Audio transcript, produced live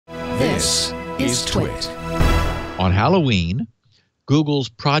This is TWiT. On Halloween, Google's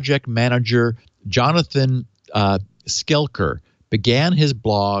project manager, Jonathan Skelker, began his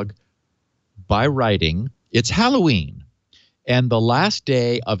blog by writing, "It's Halloween and the last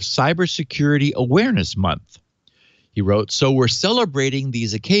day of Cybersecurity Awareness Month." He wrote, "So we're celebrating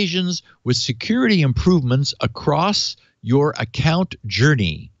these occasions with security improvements across your account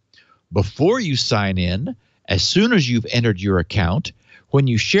journey. Before you sign in, as soon as you've entered your account, when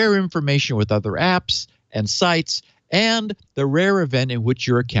you share information with other apps and sites, and the rare event in which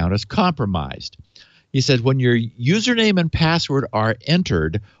your account is compromised." He said, when your username and password are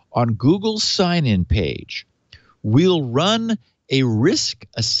entered on Google's sign-in page, we'll run a risk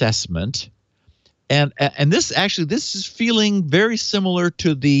assessment. And this is feeling very similar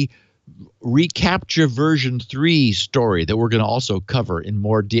to the reCAPTCHA version 3 story that we're going to also cover in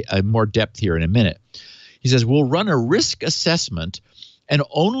more depth here in a minute. He says, we'll run a risk assessment and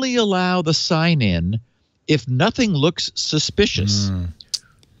only allow the sign-in if nothing looks suspicious.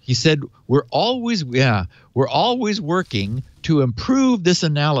 He said, we're always working to improve this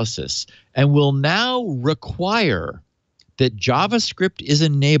analysis and will now require that JavaScript is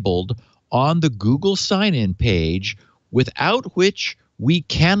enabled on the Google sign-in page, without which we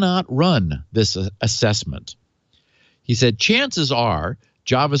cannot run this assessment. He said, chances are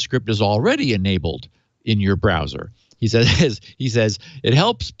JavaScript is already enabled in your browser. He says it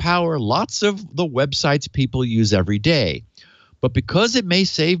helps power lots of the websites people use every day. But because it may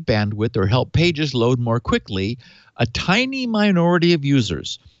save bandwidth or help pages load more quickly, a tiny minority of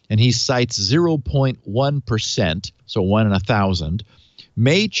users, and he cites 0.1%, so 1 in 1,000,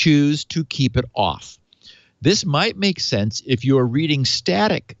 may choose to keep it off. This might make sense if you are reading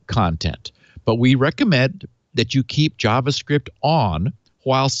static content, but we recommend that you keep JavaScript on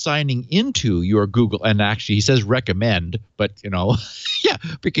while signing into your Google, and actually he says recommend, but yeah,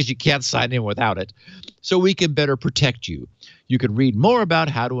 because you can't sign in without it, so we can better protect you. You can read more about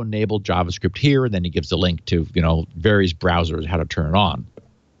how to enable JavaScript here, and then he gives a link to various browsers, how to turn it on.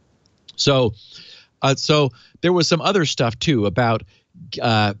 So there was some other stuff too about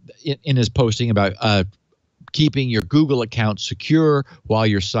in his posting about keeping your Google account secure while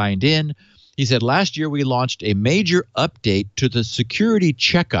you're signed in. He said, last year we launched a major update to the security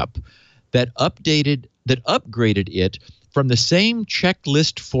checkup that upgraded it from the same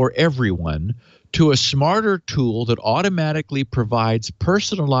checklist for everyone to a smarter tool that automatically provides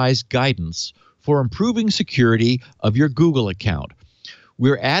personalized guidance for improving security of your Google account.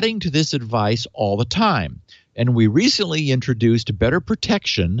 We're adding to this advice all the time, and we recently introduced better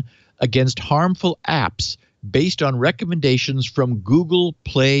protection against harmful apps based on recommendations from Google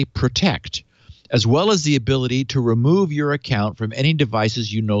Play Protect, as well as the ability to remove your account from any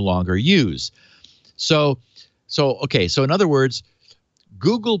devices you no longer use. So in other words,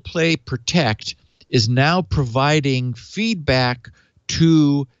 Google Play Protect is now providing feedback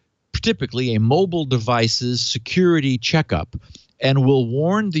to typically a mobile device's security checkup, and will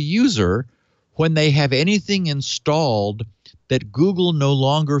warn the user when they have anything installed that Google no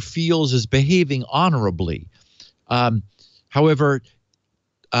longer feels is behaving honorably. However,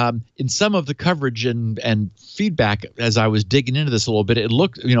 in some of the coverage and feedback, as I was digging into this a little bit, it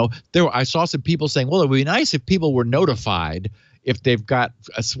looked, I saw some people saying, well, it would be nice if people were notified if they've got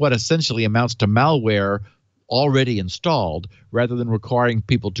what essentially amounts to malware already installed, rather than requiring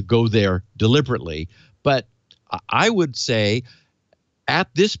people to go there deliberately. But I would say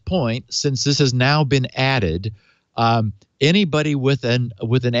at this point, since this has now been added, anybody with an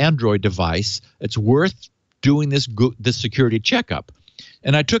Android device, it's worth doing this security checkup.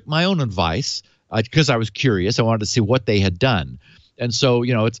 And I took my own advice because I was curious. I wanted to see what they had done. And so,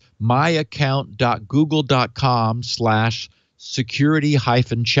 it's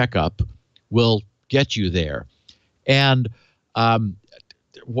myaccount.google.com/security-checkup will get you there. And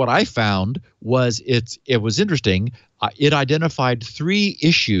what I found was it was interesting. It identified 3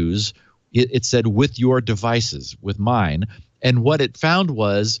 issues, it said, with your devices, with mine. And what it found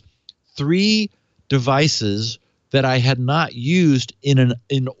was 3 devices that I had not used in an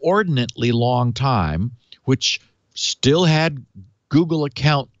inordinately long time, which still had Google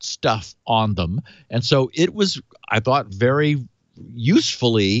account stuff on them. And so it was, I thought, very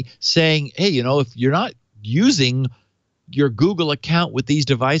usefully saying, hey, if you're not using your Google account with these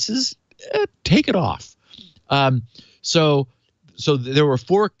devices, take it off. So there were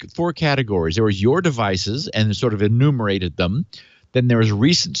four categories. There was your devices, and it sort of enumerated them. Then there was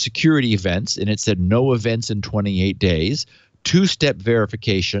recent security events, and it said no events in 28 days. 2-step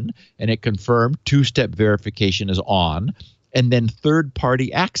verification, and it confirmed 2-step verification is on. And then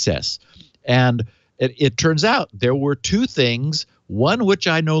third-party access. And it turns out there were 2 things. one which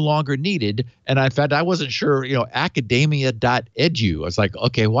I no longer needed. And in fact, I wasn't sure, academia.edu. I was like,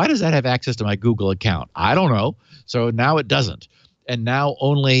 okay, why does that have access to my Google account? I don't know. So now it doesn't. And now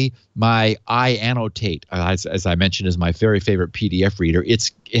only my iAnnotate, as I mentioned, is my very favorite PDF reader.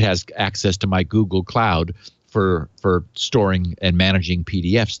 It has access to my Google Cloud for storing and managing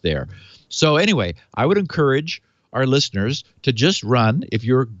PDFs there. So anyway, I would encourage our listeners to just run, if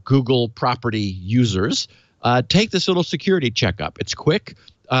you're Google property users, take this little security checkup. It's quick,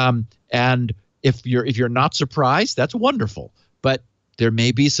 and if you're not surprised, that's wonderful. But there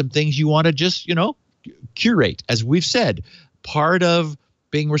may be some things you want to just curate. As we've said, part of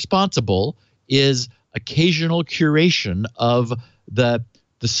being responsible is occasional curation of the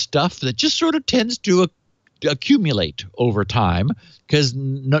stuff that just sort of tends to accumulate over time, because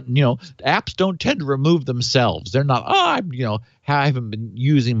apps don't tend to remove themselves. They're not, I haven't been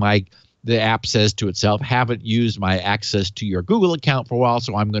using the app says to itself, haven't used my access to your Google account for a while,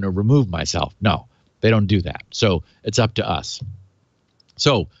 so I'm going to remove myself. No, they don't do that. So it's up to us.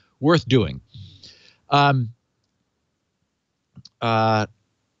 So worth doing. And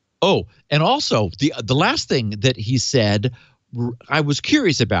also the last thing that he said, I was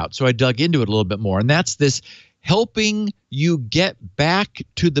curious about, so I dug into it a little bit more, and that's this helping you get back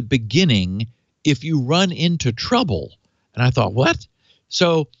to the beginning if you run into trouble. And I thought, what?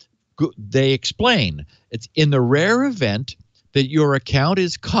 So they explain, it's in the rare event that your account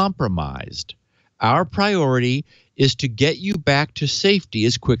is compromised, our priority is to get you back to safety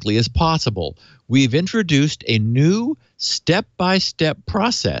as quickly as possible. We've introduced a new step-by-step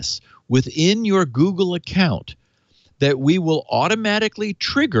process within your Google account that we will automatically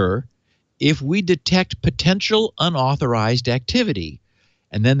trigger if we detect potential unauthorized activity.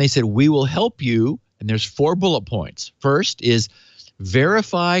 And then they said, we will help you, and there's 4 bullet points. First is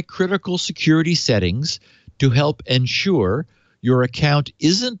verify critical security settings to help ensure your account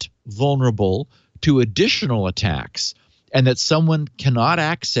isn't vulnerable to additional attacks and that someone cannot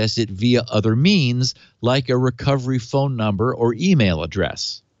access it via other means like a recovery phone number or email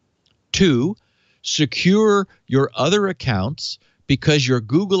address. 2, secure your other accounts because your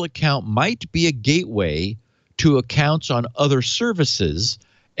Google account might be a gateway to accounts on other services,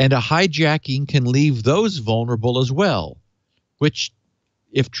 and a hijacking can leave those vulnerable as well, which,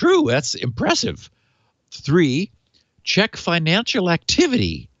 if true, that's impressive. 3, check financial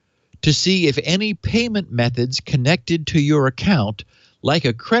activity to see if any payment methods connected to your account, like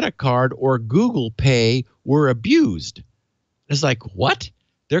a credit card or Google Pay, were abused. It's like, what?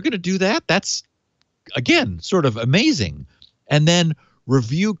 They're going to do that? That's, again, sort of amazing. And then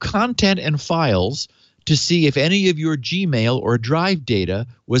review content and files to see if any of your Gmail or Drive data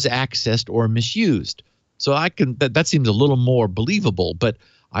was accessed or misused. So that seems a little more believable, but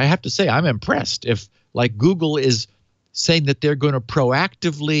I have to say I'm impressed. If like Google is saying that they're going to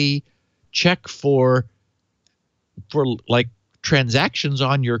proactively check for like transactions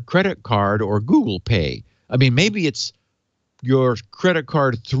on your credit card or Google Pay. I mean, maybe it's your credit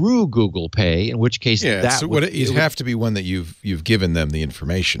card through Google Pay, in which case it would have to be one that you've given them the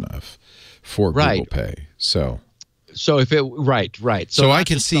information of for Google Pay. So if it right. So I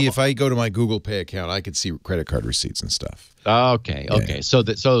can see if I go to my Google Pay account, I can see credit card receipts and stuff. Okay. Yeah.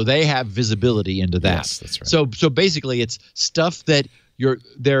 So they have visibility into that. Yes, that's right. So basically, it's stuff that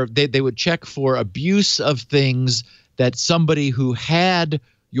they would check for abuse of things that somebody who had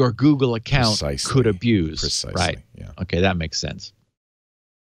your Google account could abuse. Precisely. Right. Yeah. Okay, that makes sense.